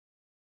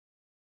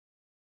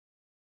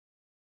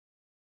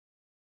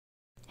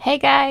Hey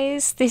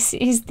guys, this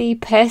is the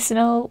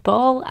personal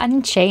ball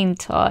and chain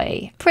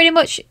toy. Pretty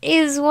much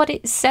is what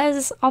it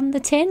says on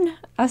the tin,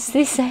 as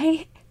they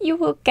say. You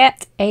will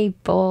get a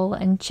ball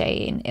and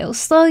chain. It'll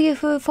slow you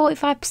for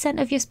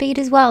 45% of your speed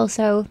as well,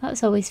 so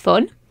that's always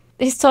fun.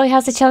 This toy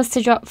has a chance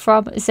to drop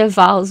from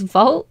ZOVAAL'S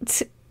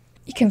vault.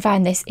 You can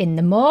find this in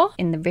the Moor,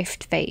 in the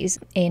Rift phase,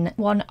 in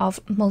one of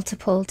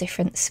multiple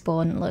different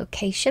spawn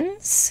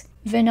locations.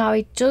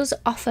 Venari does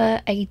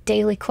offer a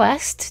daily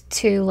quest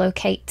to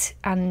locate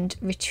and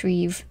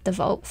retrieve the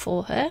vault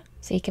for her,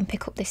 so you can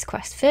pick up this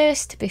quest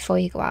first before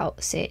you go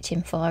out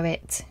searching for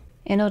it.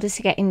 In order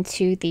to get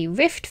into the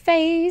Rift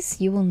phase,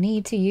 you will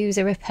need to use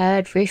a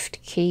repaired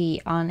Rift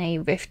key on a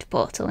Rift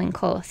portal in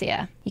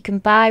Korthia. You can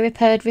buy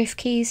repaired Rift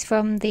keys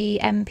from the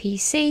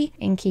NPC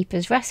in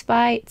Keeper's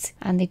Respite,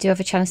 and they do have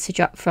a chance to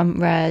drop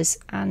from rares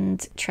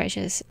and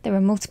treasures. There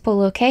are multiple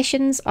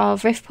locations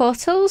of Rift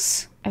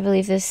portals. I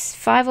believe there's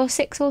 5 or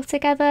 6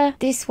 altogether.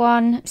 This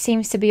one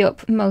seems to be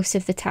up most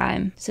of the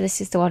time, so this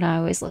is the one I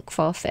always look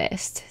for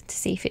first to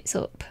see if it's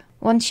up.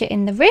 Once you're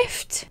in the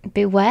Rift,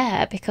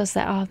 beware, because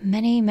there are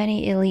many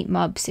elite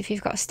mobs. If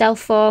you've got a stealth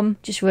form,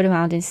 just run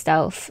around in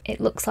stealth. It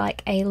looks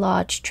like a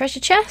large treasure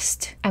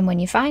chest, and when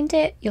you find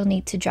it, you'll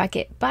need to drag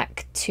it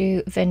back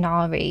to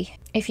Venari.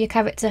 If your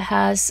character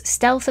has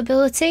stealth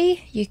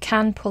ability, you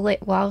can pull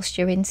it whilst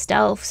you're in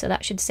stealth, so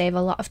that should save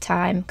a lot of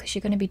time, because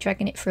you're going to be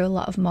dragging it through a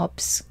lot of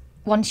mobs.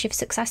 Once you've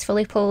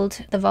successfully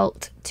pulled the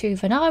vault to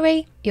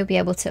Venari, you'll be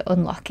able to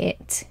unlock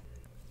it.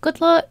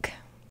 Good luck!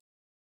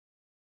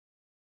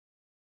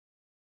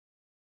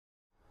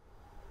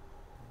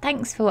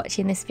 Thanks for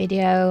watching this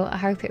video. I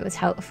hope it was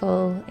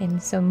helpful in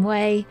some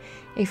way.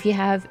 If you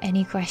have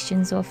any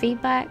questions or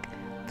feedback,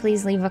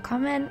 please leave a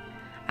comment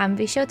and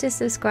be sure to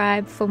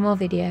subscribe for more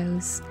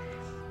videos.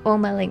 All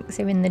my links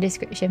are in the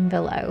description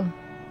below.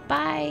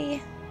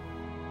 Bye!